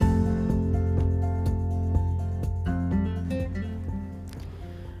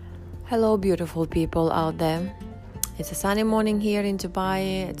Hello, beautiful people out there. It's a sunny morning here in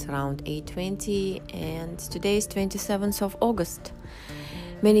Dubai. It's around 8:20 and today is 27th of August.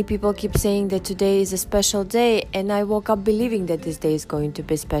 Many people keep saying that today is a special day, and I woke up believing that this day is going to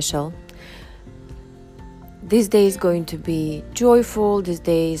be special. This day is going to be joyful, this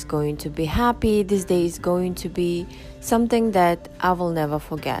day is going to be happy, this day is going to be something that I will never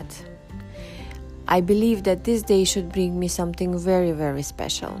forget. I believe that this day should bring me something very, very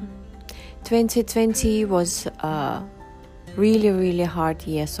special. 2020 was a really hard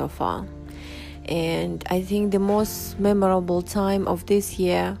year so far, and I think the most memorable time of this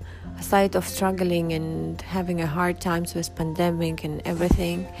year, aside of struggling and having a hard times with pandemic and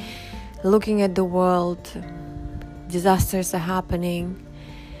everything, looking at the world, disasters are happening,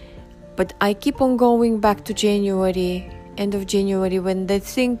 but I keep on going back to January, end of January, when the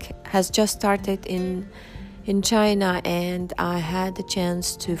thing has just started in China, and I had the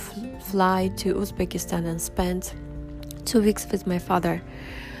chance to fly to Uzbekistan and spend 2 weeks with my father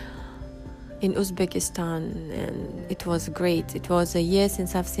in Uzbekistan, and it was great. It was a year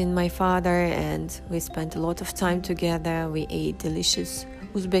since I've seen my father, and we spent a lot of time together. We ate delicious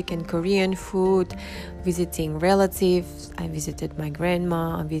Uzbek and Korean food, visiting relatives. I visited my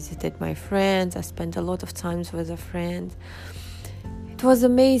grandma, I visited my friends, I spent a lot of times with a friend. It was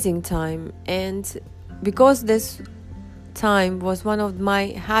amazing time, and because this time was one of my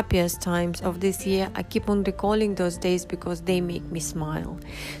happiest times of this year, I keep on recalling those days because they make me smile.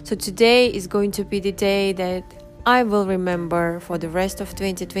 So today is going to be the day that I will remember for the rest of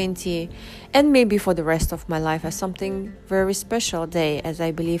 2020 and maybe for the rest of my life as something very special day, as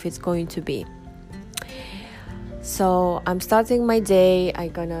I believe it's going to be. So I'm starting my day. I'm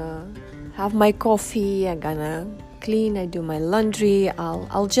gonna have my coffee, I'm gonna clean, I do my laundry.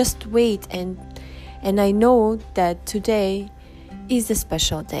 I'll just wait, and I know that today is a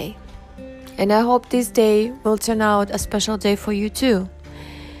special day. And I hope this day will turn out a special day for you too.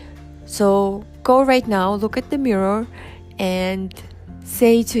 So go right now, look at the mirror, and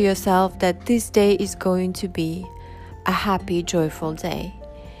say to yourself that this day is going to be a happy, joyful day.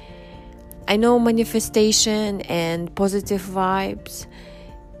 I know manifestation and positive vibes,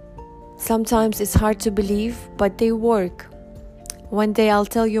 sometimes it's hard to believe, but they work. One day I'll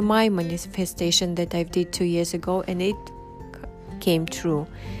tell you my manifestation that I did 2 years ago, and it came true.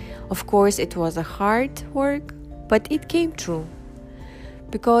 Of course, it was a hard work, but it came true.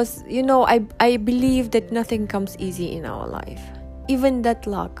 Because, I believe that nothing comes easy in our life. Even that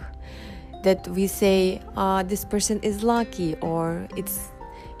luck that we say, this person is lucky, or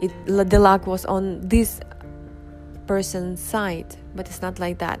the luck was on this person's side, but it's not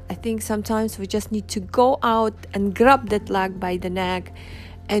like that. I think sometimes we just need to go out and grab that luck by the neck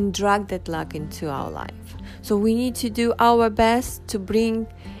and drag that luck into our life. So we need to do our best to bring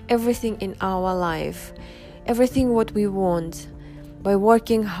everything in our life, everything what we want, by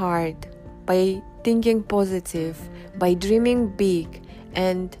working hard, by thinking positive, by dreaming big,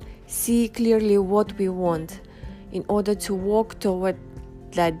 and see clearly what we want in order to walk toward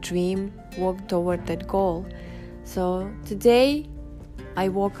that dream, walk toward that goal. So today I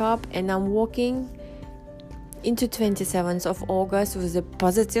woke up and I'm walking into 27th of August with a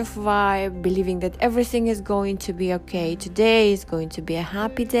positive vibe, believing that everything is going to be okay. Today is going to be a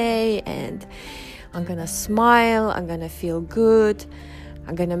happy day, and I'm gonna smile, I'm gonna feel good,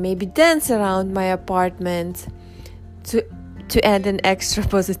 I'm gonna maybe dance around my apartment to add an extra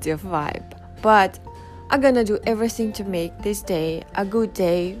positive vibe. But I'm gonna do everything to make this day a good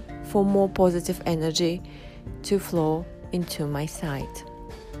day, for more positive energy to flow into my side,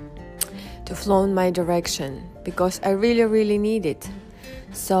 to flow in my direction, because I really need it.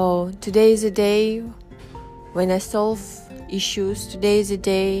 So today is a day when I solve issues. Today is a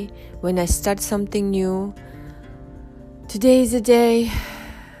day when I start something new. Today is a day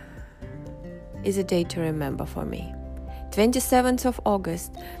to remember for me. 27th of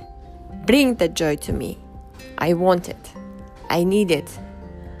August, bring that joy to me. I want it, I need it,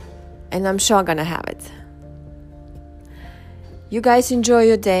 and I'm sure I'm gonna have it. You guys enjoy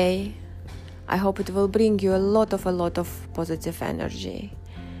your day. I hope it will bring you a lot of positive energy,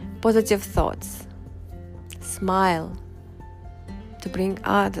 positive thoughts. Smile to bring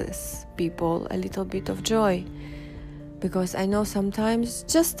others, people, a little bit of joy. Because I know sometimes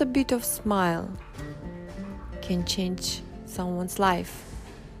just a bit of smile can change someone's life,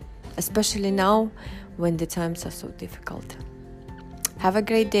 especially now when the times are so difficult. Have a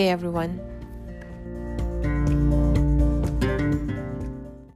great day, everyone.